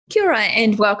Kia ora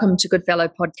and welcome to Goodfellow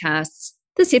Podcasts.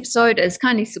 This episode is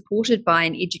kindly supported by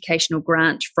an educational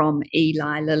grant from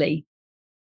Eli Lilly.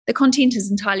 The content is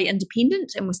entirely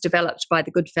independent and was developed by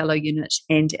the Goodfellow unit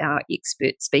and our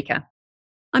expert speaker.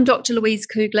 I'm Dr. Louise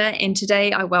Kugler, and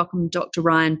today I welcome Dr.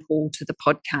 Ryan Paul to the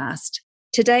podcast.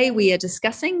 Today we are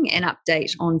discussing an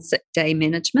update on sick day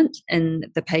management in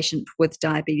the patient with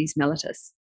diabetes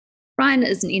mellitus. Ryan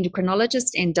is an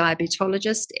endocrinologist and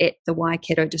diabetologist at the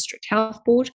Waikato District Health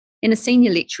Board and a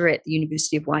senior lecturer at the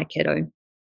University of Waikato.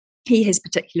 He has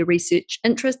particular research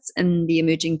interests in the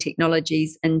emerging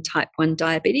technologies in type 1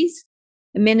 diabetes,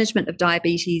 the management of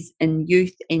diabetes in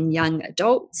youth and young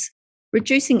adults,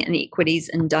 reducing inequities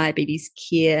in diabetes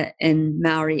care in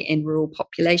Maori and rural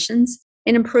populations,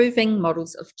 and improving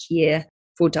models of care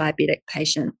for diabetic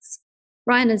patients.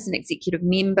 Ryan is an executive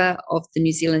member of the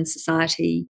New Zealand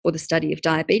Society for the Study of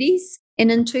Diabetes,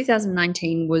 and in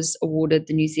 2019 was awarded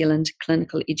the New Zealand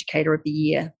Clinical Educator of the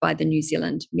Year by the New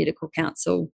Zealand Medical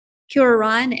Council. Kia ora,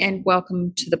 Ryan, and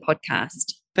welcome to the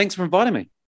podcast. Thanks for inviting me.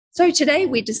 So today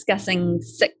we're discussing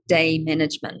sick day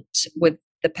management with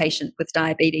the patient with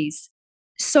diabetes.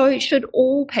 So should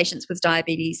all patients with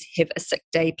diabetes have a sick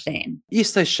day plan?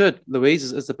 Yes, they should,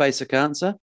 Louise, is the basic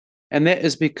answer. And that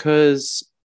is because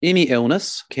any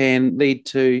illness can lead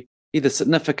to either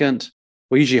significant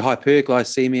or usually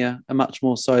hyperglycemia, and much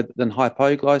more so than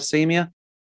hypoglycemia.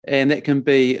 And that can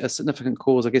be a significant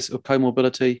cause, of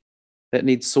comorbidity that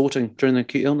needs sorting during the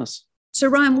acute illness. So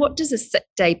Ryan, what does a sick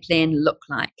day plan look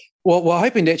like? Well, we're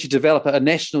hoping to actually develop a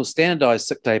national standardised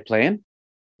sick day plan.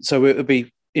 So it would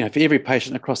be, for every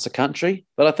patient across the country.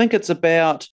 But I think it's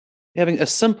about having a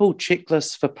simple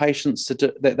checklist for patients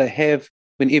that they have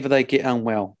whenever they get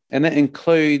unwell. And that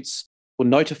includes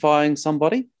notifying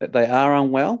somebody that they are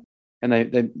unwell and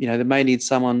they may need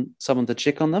someone to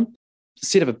check on them. A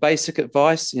set of a basic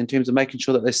advice in terms of making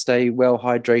sure that they stay well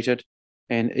hydrated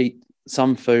and eat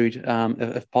some food,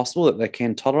 if possible, that they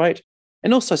can tolerate.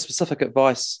 And also specific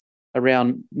advice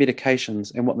around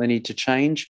medications and what they need to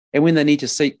change and when they need to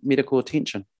seek medical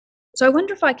attention. So I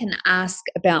wonder if I can ask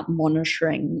about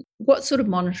monitoring. What sort of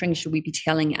monitoring should we be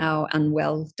telling our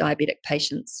unwell diabetic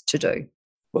patients to do?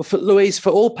 Well, Louise,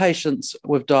 for all patients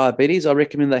with diabetes, I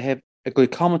recommend they have a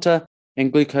glucometer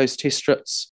and glucose test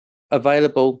strips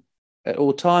available at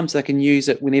all times. They can use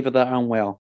it whenever they're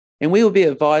unwell. And we will be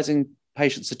advising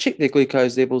patients to check their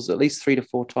glucose levels at least 3 to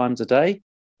 4 times a day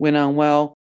when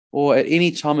unwell, or at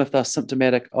any time if they're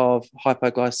symptomatic of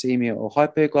hypoglycemia or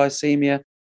hyperglycemia,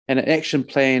 and an action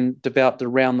plan developed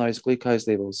around those glucose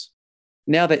levels.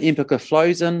 Now that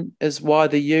empagliflozin is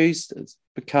widely used, it's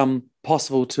become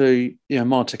possible to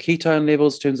monitor ketone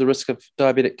levels in terms of risk of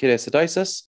diabetic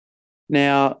ketoacidosis.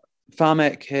 Now,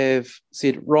 Pharmac have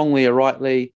said wrongly or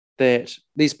rightly that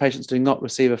these patients do not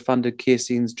receive a funded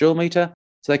CareSense dual meter,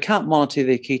 so they can't monitor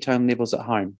their ketone levels at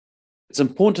home. It's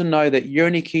important to know that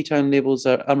urinary ketone levels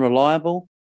are unreliable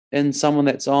in someone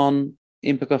that's on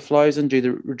empagliflozin due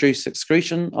to reduced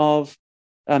excretion of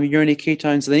urinary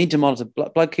ketones. So they need to monitor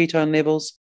blood ketone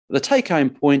levels. The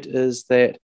take-home point is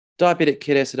that diabetic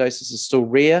ketoacidosis is still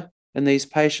rare in these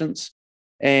patients,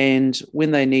 and when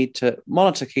they need to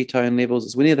monitor ketone levels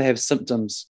is whenever they have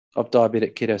symptoms of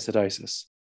diabetic ketoacidosis.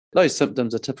 Those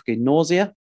symptoms are typically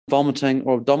nausea, vomiting,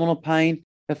 or abdominal pain.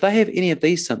 If they have any of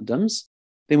these symptoms,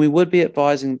 then we would be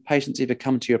advising patients either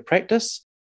come to your practice,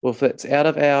 or if it's out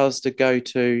of hours, to go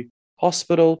to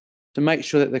hospital to make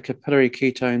sure that the capillary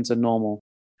ketones are normal.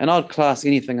 And I'd class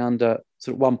anything under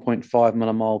sort of 1.5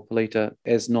 millimole per litre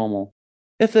as normal.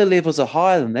 If their levels are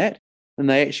higher than that, then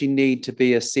they actually need to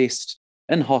be assessed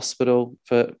in hospital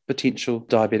for potential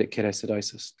diabetic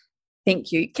ketoacidosis.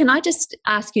 Thank you. Can I just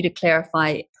ask you to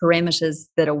clarify parameters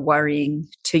that are worrying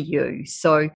to you?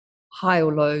 So high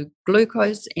or low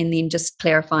glucose, and then just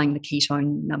clarifying the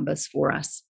ketone numbers for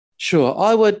us. Sure.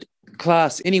 I would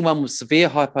class anyone with severe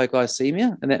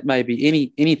hypoglycemia, and that may be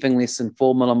anything less than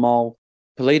 4 millimole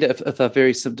per litre if they're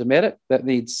very symptomatic, that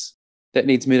needs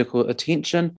medical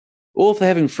attention, or if they're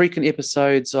having frequent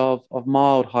episodes of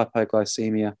mild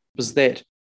hypoglycemia, because that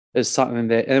is something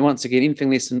that, and once again,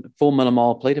 anything less than 4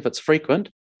 millimole per litre, if it's frequent,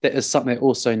 that is something that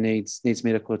also needs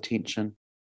medical attention.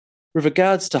 With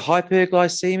regards to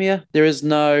hyperglycemia, there is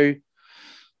no,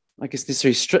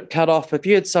 necessarily strict cutoff. If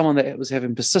you had someone that was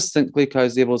having persistent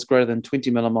glucose levels greater than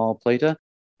 20 millimole per litre,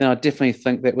 then I definitely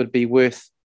think that would be worth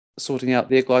sorting out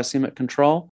their glycemic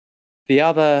control. The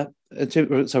other, so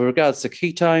with regards to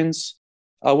ketones,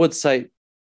 I would say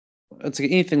it's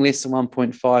anything less than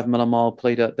 1.5 millimole per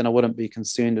litre, then I wouldn't be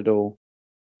concerned at all.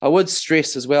 I would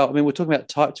stress as well, we're talking about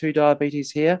type 2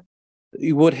 diabetes here.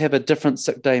 You would have a different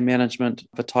sick day management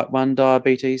for type 1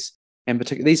 diabetes. And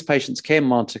particularly these patients can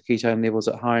monitor ketone levels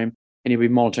at home, and you'll be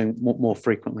monitoring more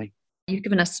frequently. You've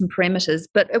given us some parameters,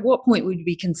 but at what point would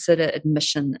we consider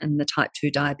admission in the type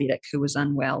 2 diabetic who was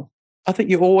unwell? I think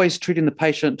you're always treating the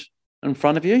patient in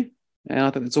front of you, and I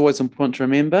think it's always important to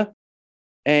remember.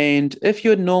 And if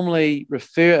you would normally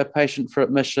refer a patient for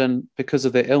admission because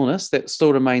of their illness, that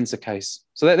still remains the case.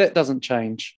 So that doesn't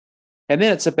change. And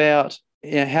then it's about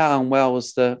how unwell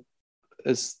is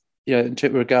in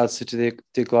regards to their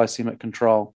glycemic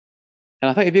control. And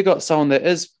I think if you've got someone that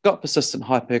has got persistent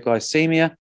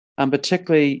hyperglycemia,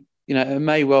 particularly,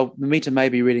 the meter may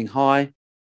be reading high,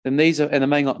 then and they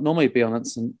may not normally be on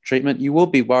insulin treatment, you will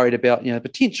be worried about,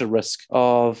 potential risk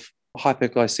of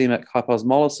hyperglycemic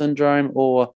hyposmolar syndrome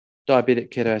or diabetic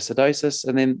ketoacidosis.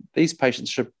 And then these patients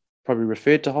should probably be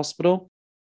referred to hospital.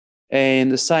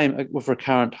 And the same with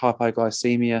recurrent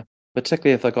hypoglycemia,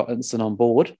 particularly if they've got insulin on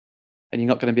board and you're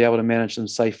not going to be able to manage them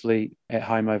safely at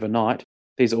home overnight.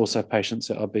 These are also patients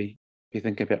that I'll be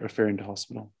thinking about referring to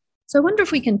hospital. So I wonder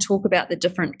if we can talk about the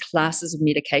different classes of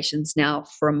medications now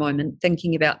for a moment,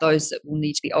 thinking about those that will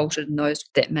need to be altered and those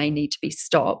that may need to be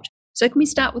stopped. So can we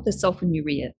start with the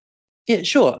sulfonylurea? Yeah,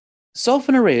 sure.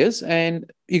 Sulfonylureas,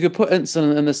 and you could put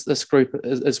insulin in this group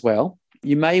as well.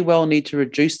 You may well need to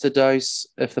reduce the dose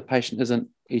if the patient isn't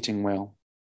eating well.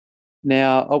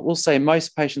 Now, I will say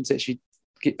most patients actually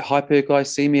get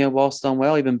hyperglycemia whilst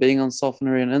unwell, even being on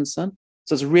sulfonylurea and insulin.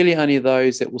 So it's really only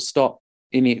those that will stop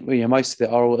most of their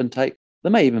oral intake. They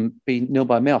may even be nil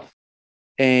by mouth.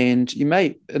 And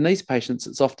in these patients,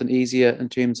 it's often easier in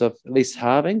terms of at least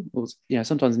halving, or,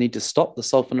 sometimes need to stop the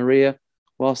sulfonylurea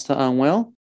whilst they're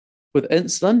unwell. With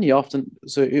insulin,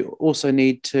 you also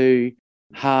need to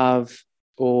halve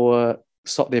or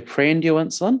stop their prandial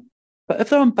insulin. But if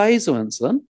they're on basal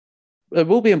insulin, it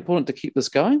will be important to keep this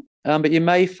going. But you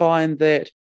may find that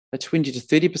a 20 to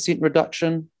 30%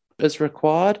 reduction is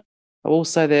required. I will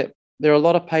say that there are a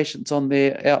lot of patients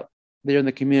out there in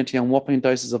the community on whopping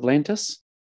doses of Lantus,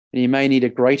 and you may need a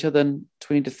greater than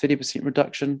 20 to 30%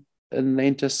 reduction in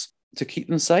Lantus to keep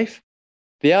them safe.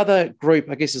 The other group,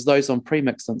 I guess, is those on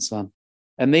premixed insulin.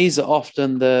 And these are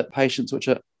often the patients which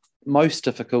are most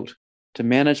difficult to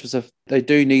manage because they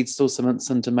do need still some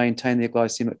insulin to maintain their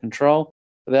glycemic control,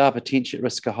 but they are potentially at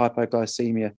risk of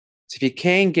hypoglycemia. So if you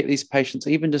can get these patients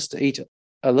even just to eat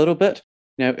a little bit,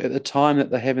 at the time that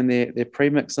they're having their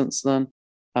premixed insulin,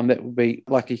 that will be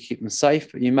likely to keep them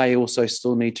safe. But you may also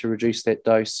still need to reduce that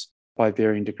dose by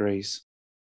varying degrees.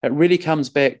 It really comes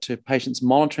back to patients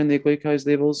monitoring their glucose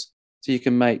levels so you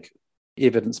can make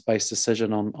evidence-based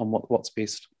decision on what's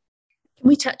best. Can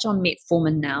we touch on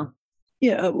metformin now?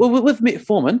 Yeah, well, with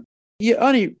metformin, you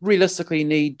only realistically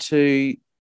need to,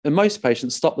 in most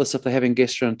patients, stop this if they're having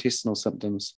gastrointestinal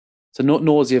symptoms. So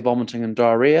nausea, vomiting, and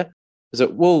diarrhea, because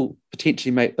it will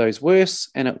potentially make those worse,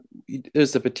 and it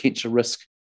is the potential risk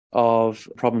of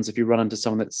problems if you run into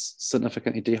someone that's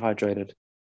significantly dehydrated.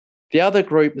 The other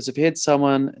group is if you had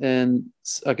someone in,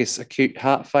 acute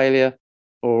heart failure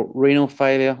or renal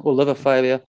failure or liver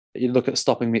failure, you look at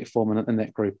stopping metformin in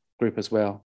that group as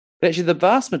well. But actually, the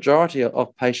vast majority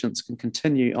of patients can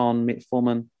continue on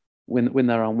metformin when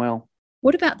they're unwell.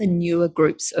 What about the newer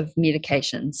groups of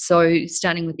medications? So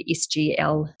starting with the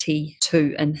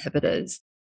SGLT2 inhibitors.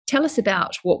 Tell us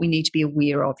about what we need to be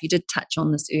aware of. You did touch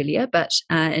on this earlier, but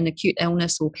in acute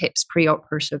illness or perhaps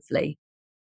preoperatively.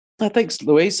 Thanks,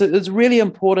 Louise. So it's really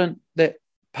important that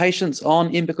patients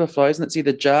on empagliflozin, it's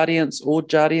either Jardiance or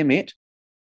Jardiamet,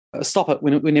 stop it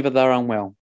whenever they're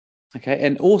unwell. Okay,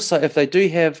 and also if they do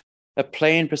have a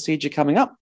planned procedure coming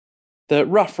up, the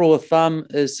rough rule of thumb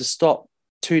is to stop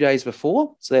 2 days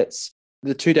before. So that's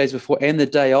the 2 days before and the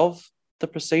day of the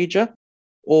procedure,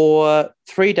 or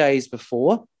 3 days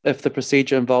before if the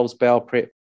procedure involves bowel prep,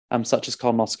 such as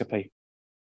colonoscopy.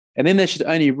 And then they should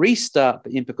only restart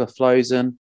the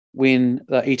empagliflozin when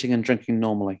they're eating and drinking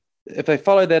normally. If they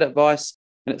follow that advice,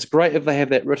 and it's great if they have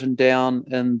that written down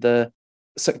in the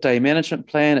sick day management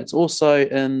plan, it's also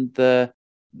in the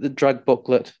drug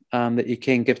booklet that you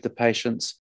can give to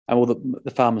patients, or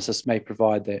the pharmacist may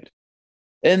provide that.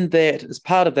 In that, as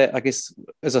part of that, I guess,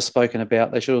 as I've spoken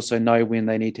about, they should also know when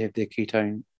they need to have their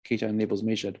ketone levels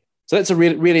measured. So that's a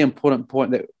really, really important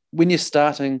point, that when you're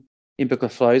starting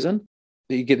empagliflozin,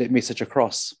 that you get that message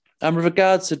across. With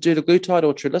regards to dulaglutide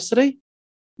or Trulicity,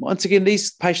 once again,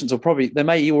 these patients they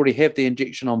may already have the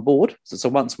injection on board. So it's a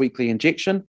once weekly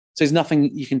injection. So there's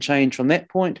nothing you can change from that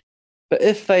point. But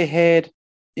if they had,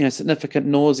 significant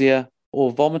nausea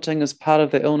or vomiting as part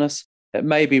of the illness, it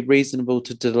may be reasonable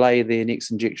to delay their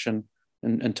next injection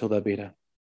until they're better.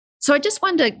 So I just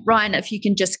wonder, Ryan, if you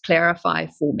can just clarify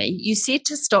for me. You said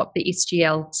to stop the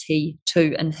SGLT2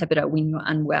 inhibitor when you're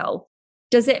unwell.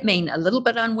 Does that mean a little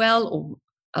bit unwell or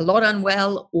a lot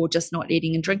unwell or just not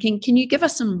eating and drinking? Can you give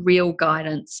us some real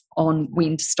guidance on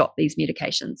when to stop these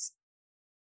medications?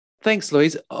 Thanks,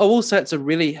 Louise. I will say it's a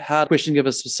really hard question to give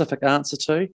a specific answer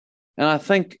to. And I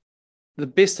think the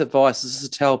best advice is to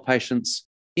tell patients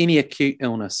any acute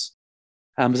illness,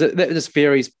 because that just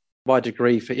varies by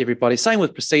degree for everybody. Same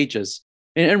with procedures.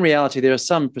 In reality, there are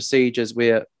some procedures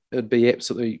where it would be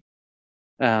absolutely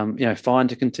fine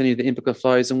to continue the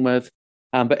empagliflozin with.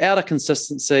 But out of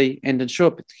consistency and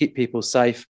ensure to keep people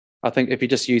safe, I think if you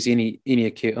just use any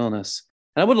acute illness.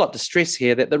 And I would like to stress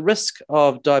here that the risk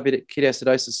of diabetic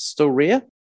ketoacidosis is still rare.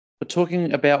 We're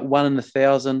talking about 1 in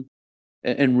 1,000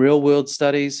 in real-world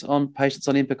studies on patients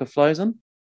on empagliflozin.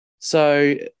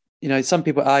 So, some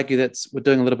people argue that we're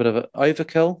doing a little bit of an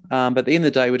overkill, but at the end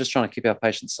of the day, we're just trying to keep our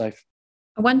patients safe.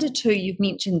 I wonder too, you've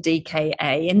mentioned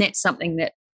DKA, and that's something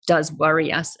that does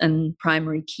worry us in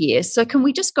primary care. So can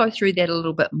we just go through that a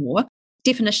little bit more?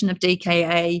 Definition of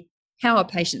DKA, how are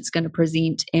patients going to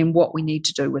present, and what we need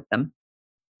to do with them?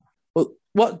 Well,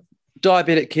 what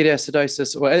diabetic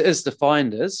ketoacidosis is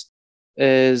defined as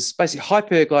is basically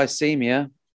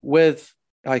hyperglycemia with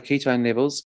high ketone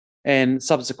levels and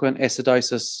subsequent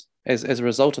acidosis as a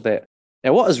result of that.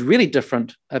 Now, what is really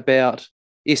different about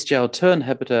SGLT2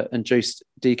 inhibitor-induced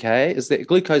DKA is that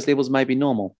glucose levels may be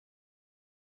normal.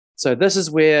 So this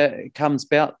is where it comes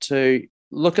about to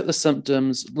look at the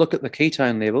symptoms, look at the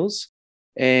ketone levels,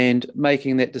 and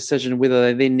making that decision whether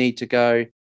they then need to go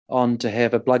on to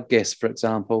have a blood gas, for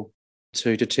example,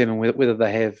 to determine whether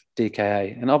they have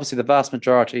DKA. And obviously the vast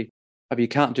majority of you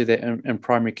can't do that in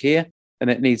primary care, and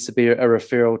it needs to be a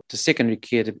referral to secondary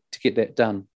care to get that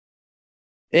done.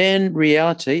 In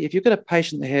reality, if you've got a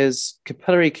patient that has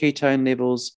capillary ketone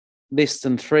levels less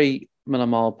than 3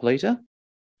 millimole per litre,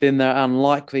 then they're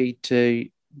unlikely to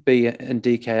be in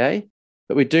DKA.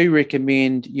 But we do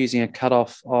recommend using a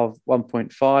cutoff of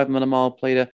 1.5 millimole per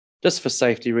litre just for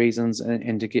safety reasons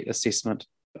and to get assessment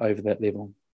over that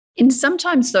level. And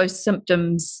sometimes those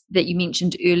symptoms that you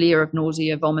mentioned earlier of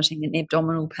nausea, vomiting, and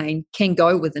abdominal pain can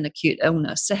go with an acute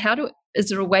illness. So is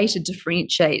there a way to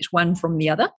differentiate one from the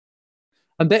other?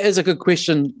 And that is a good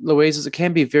question, Louise, as it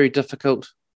can be very difficult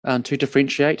to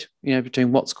differentiate,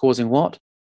 between what's causing what.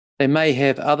 They may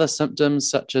have other symptoms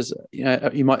such as,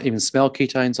 you might even smell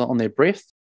ketones on their breath,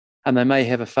 and they may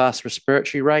have a fast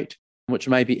respiratory rate, which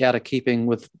may be out of keeping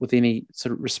with any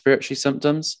sort of respiratory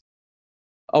symptoms.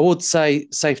 I would say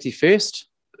safety first.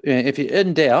 If you're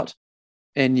in doubt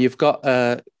and you've got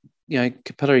a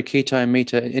capillary ketone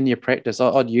meter in your practice,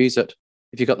 I'd use it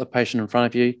if you've got the patient in front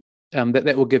of you.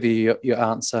 That will give you your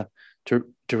answer to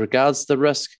regards to the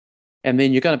risk. And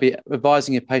then you're going to be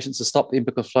advising your patients to stop the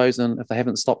empagliflozin if they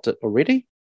haven't stopped it already.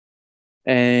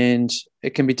 And it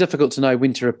can be difficult to know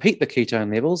when to repeat the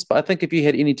ketone levels, but I think if you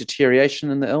had any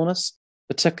deterioration in the illness,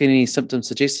 particularly any symptoms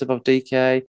suggestive of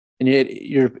DKA, and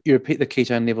you repeat the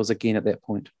ketone levels again at that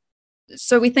point.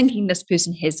 So we're thinking this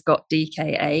person has got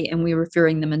DKA and we're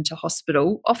referring them into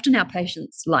hospital. Often our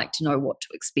patients like to know what to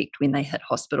expect when they hit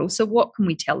hospital. So what can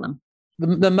we tell them?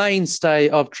 The mainstay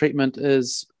of treatment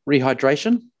is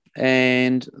rehydration,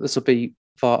 and this will be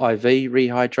via IV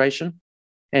rehydration.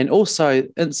 And also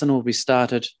insulin will be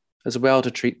started as well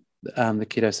to treat the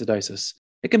ketoacidosis.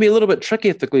 It can be a little bit tricky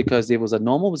if the glucose levels are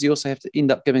normal, because you also have to end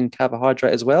up giving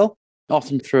carbohydrate as well,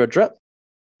 often through a drip.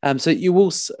 So you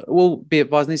will be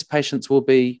advising these patients will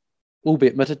be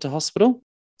admitted to hospital.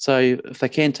 So if they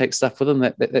can take stuff with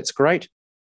them, that's great.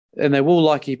 And they will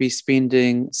likely be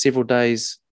spending several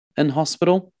days in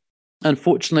hospital.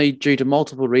 Unfortunately, due to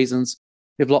multiple reasons,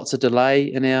 we have lots of delay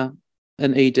in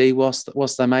ED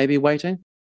whilst they may be waiting.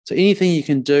 So anything you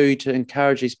can do to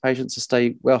encourage these patients to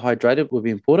stay well hydrated will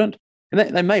be important. And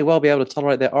they may well be able to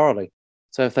tolerate that orally.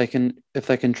 So if they can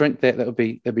drink that'd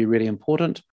be really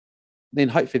important. Then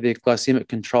hopefully their glycemic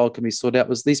control can be sorted out,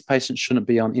 because these patients shouldn't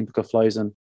be on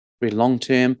empagliflozin very long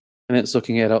term, and that's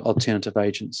looking at alternative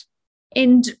agents.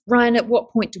 And Ryan, at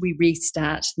what point do we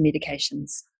restart the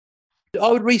medications? I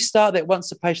would restart that once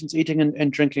the patient's eating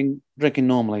and drinking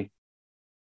normally.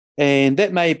 And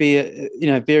that may be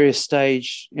various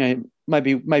stage,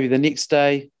 maybe the next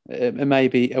day, it may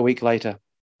be a week later.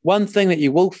 One thing that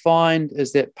you will find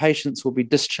is that patients will be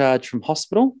discharged from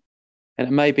hospital, and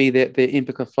it may be that their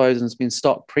empagliflozin has been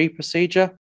stopped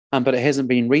pre-procedure, but it hasn't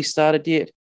been restarted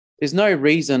yet. There's no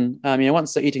reason,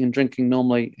 once they're eating and drinking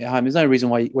normally at home, there's no reason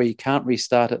why you can't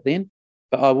restart it then.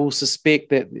 But I will suspect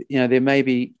that there may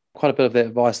be quite a bit of that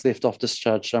advice left off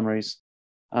discharge summaries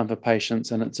for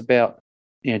patients, and it's about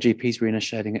GPs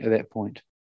reinitiating it at that point.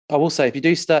 I will say, if you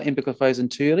do start empagliflozin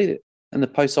too early in the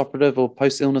post-operative or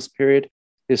post-illness period,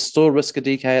 there's still risk of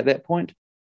DK at that point.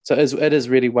 So it is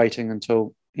really waiting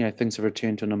until things have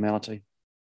returned to normality.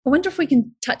 I wonder if we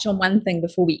can touch on one thing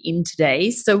before we end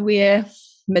today. So we're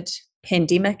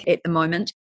mid-pandemic at the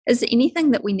moment. Is there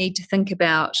anything that we need to think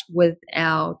about with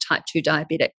our type 2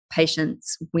 diabetic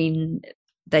patients when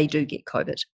they do get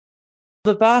COVID?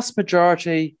 The vast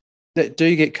majority that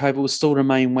do get COVID will still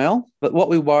remain well. But what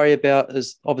we worry about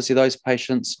is obviously those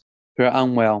patients who are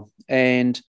unwell.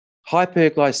 And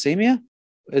hyperglycemia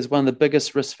is one of the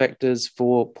biggest risk factors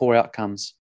for poor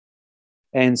outcomes.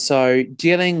 And so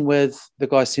dealing with the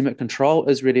glycemic control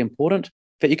is really important.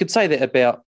 But you could say that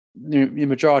about the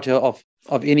majority of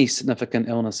any significant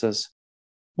illnesses.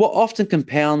 What often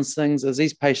compounds things is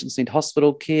these patients need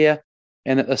hospital care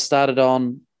and that they're started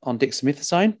on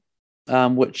dexamethasone,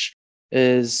 which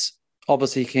is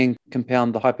obviously can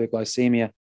compound the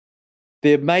hyperglycemia.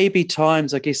 There may be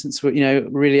times, I guess, since we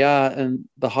really are in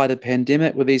the height of the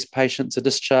pandemic, where these patients are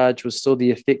discharged with still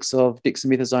the effects of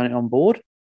dexamethasone on board,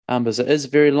 because it is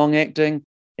very long acting,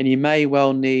 and you may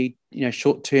well need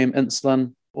short-term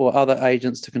insulin or other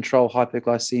agents to control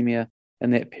hyperglycemia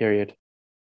in that period.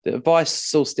 The advice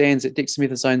still stands that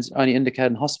dexamethasone is only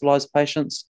indicated in hospitalised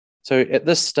patients. So at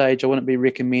this stage, I wouldn't be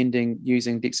recommending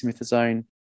using dexamethasone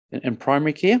in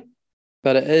primary care,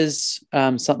 but it is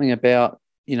something about,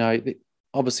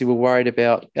 obviously we're worried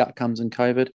about outcomes in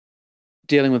COVID.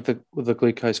 Dealing with the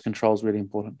glucose control is really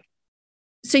important.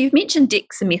 So you've mentioned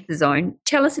dexamethasone.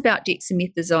 Tell us about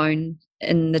dexamethasone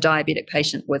in the diabetic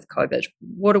patient with COVID.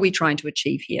 What are we trying to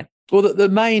achieve here? Well, the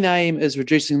main aim is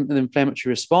reducing the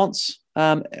inflammatory response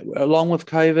along with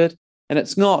COVID. And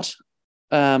it's not,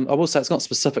 I will say it's not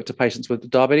specific to patients with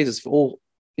diabetes. It's for all,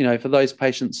 for those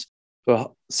patients who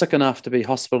are sick enough to be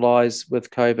hospitalised with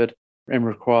COVID and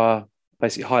require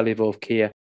basically high level of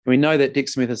care. And we know that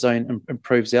dexamethasone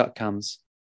improves outcomes.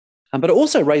 But it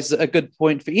also raises a good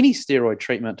point for any steroid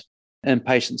treatment in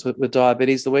patients with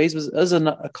diabetes. Louise is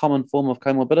a common form of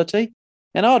comorbidity.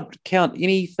 And I'd count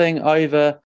anything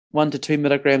over 1 to 2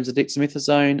 milligrams of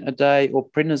dexamethasone a day or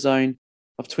prednisone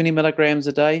of 20 milligrams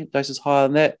a day, doses higher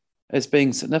than that, as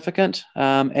being significant.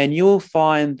 And you'll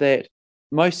find that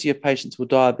most of your patients with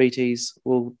diabetes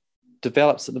will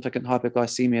develop significant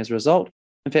hyperglycemia as a result.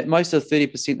 In fact, most of the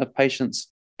 30% of patients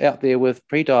out there with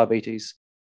prediabetes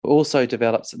will also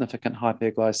develop significant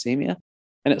hyperglycemia.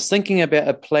 And it's thinking about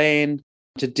a plan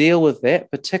to deal with that,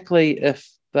 particularly if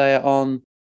they are on,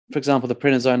 for example, the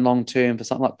prednisone long-term for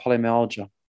something like polymyalgia.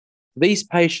 These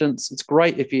patients, it's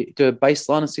great if you do a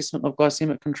baseline assessment of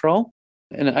glycemic control,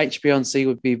 and an HbA1c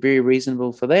would be very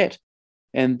reasonable for that.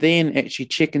 And then actually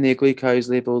checking their glucose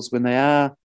levels when they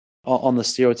are on the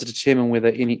steroids to determine whether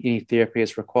any therapy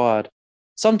is required.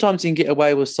 Sometimes you can get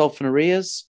away with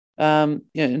sulfonylureas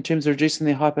in terms of reducing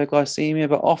their hypoglycemia,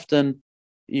 but often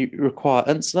you require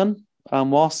insulin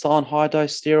whilst on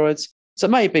high-dose steroids. So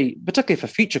it may be, particularly for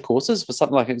future courses, for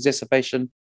something like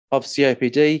exacerbation of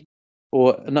COPD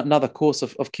or another course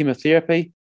of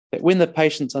chemotherapy, that when the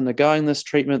patient's undergoing this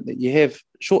treatment, that you have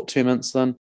short-term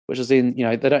insulin, which is then,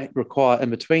 they don't require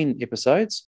in-between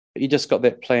episodes, but you just got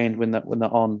that planned when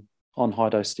they're on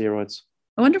high-dose steroids.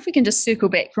 I wonder if we can just circle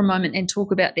back for a moment and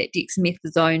talk about that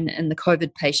dexamethasone in the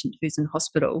COVID patient who's in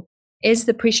hospital. As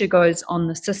the pressure goes on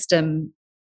the system,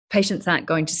 patients aren't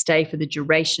going to stay for the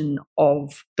duration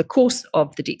of the course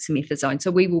of the dexamethasone. So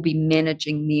we will be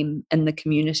managing them in the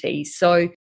community. So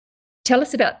tell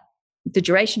us about the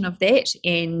duration of that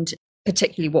and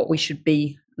particularly what we should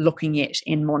be looking at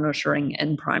and monitoring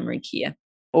in primary care.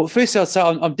 Well, firstly, I'd say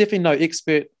I'm definitely no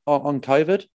expert on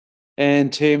COVID in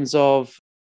terms of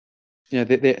their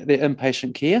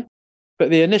inpatient care.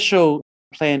 But the initial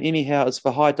plan anyhow is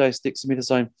for high-dose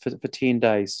dexamethasone for 10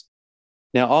 days.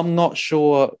 Now, I'm not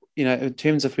sure, in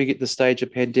terms of if we get to the stage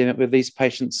of pandemic where these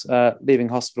patients are leaving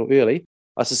hospital early,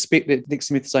 I suspect that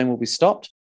dexamethasone will be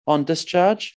stopped on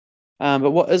discharge.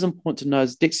 But what is important to know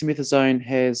is dexamethasone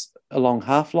has a long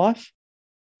half-life.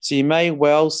 So you may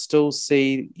well still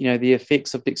see, the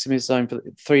effects of dexamethasone for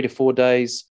 3 to 4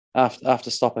 days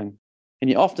after stopping. And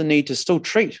you often need to still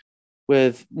treat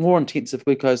with more intensive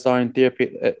glucose-lowering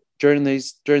therapy during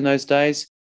those days,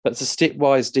 but it's a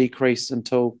stepwise decrease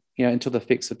until the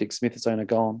effects of dexamethasone are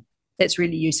gone. That's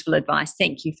really useful advice.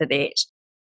 Thank you for that.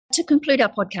 To conclude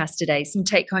our podcast today, some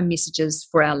take-home messages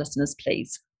for our listeners,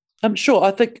 please. Sure.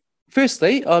 I think,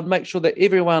 firstly, I'd make sure that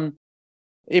everyone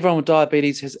with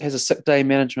diabetes has a sick day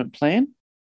management plan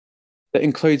that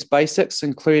includes basics,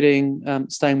 including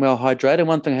staying well hydrated.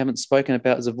 One thing I haven't spoken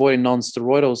about is avoiding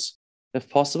non-steroidals if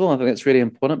possible. I think that's really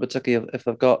important, particularly if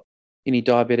they've got any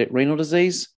diabetic renal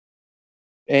disease,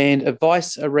 and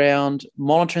advice around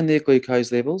monitoring their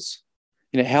glucose levels,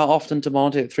 how often to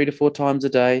monitor it 3 to 4 times a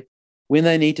day, when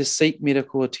they need to seek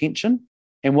medical attention,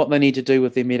 and what they need to do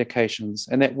with their medications.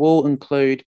 And that will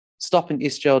include stopping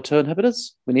SGLT2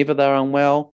 inhibitors whenever they're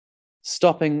unwell,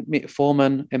 stopping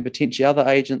metformin and potentially other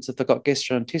agents if they've got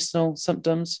gastrointestinal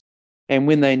symptoms, and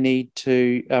when they need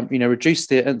to reduce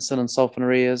their insulin and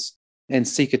sulfonylureas and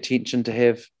seek attention to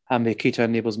have their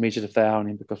ketone levels measured if they are on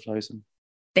empagliflozin.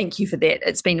 Thank you for that.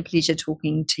 It's been a pleasure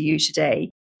talking to you today.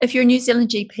 If you're a New Zealand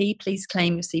GP, please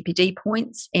claim your CPD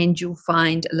points, and you'll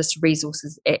find a list of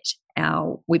resources at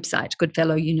our website,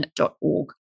 goodfellowunit.org.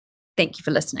 Thank you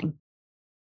for listening.